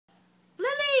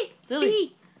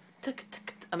Lily. Tikka,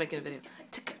 tikka, I'm making a video.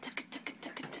 Tikka, tikka, tikka,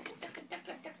 tikka, tikka, tikka.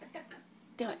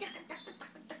 Do it.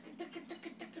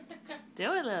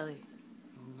 Do it, Lily.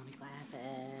 Mommy's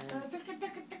glasses.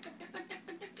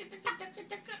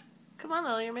 Come on,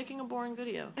 Lily. You're making a boring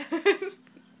video.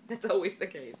 That's always the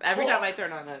case. Every time I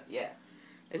turn on that,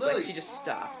 it's Lily. like she just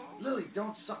stops. Lily,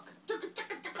 don't suck.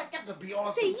 That'd be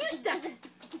awesome. See, you suck.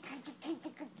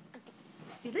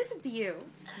 See, listen to you.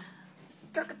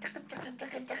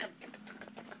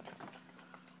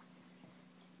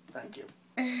 Thank you.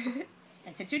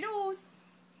 That's at your nose.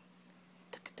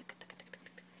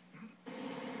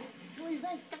 What do you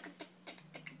think?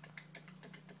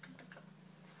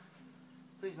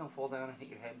 Please don't fall down and hit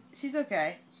your head. She's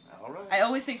okay. All right. I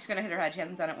always think she's gonna hit her head. She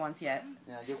hasn't done it once yet.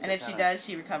 Yeah, just And if she does,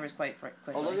 she recovers quite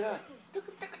quickly. Oh, look at that.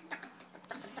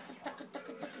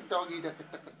 Doggy.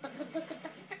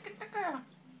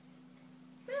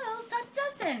 Well, let's talk to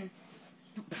Justin.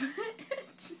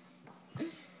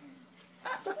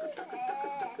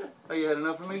 Oh, you had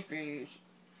enough of me? Push face.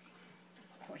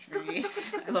 Push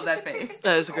face. I love that face.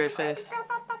 That is a great face.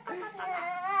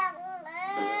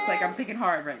 It's like I'm thinking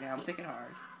hard right now. I'm thinking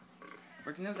hard.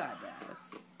 Working those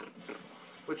eyebrows.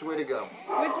 Which way to go?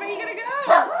 Which way are you gonna go?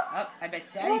 Oh, I bet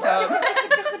Daddy's home.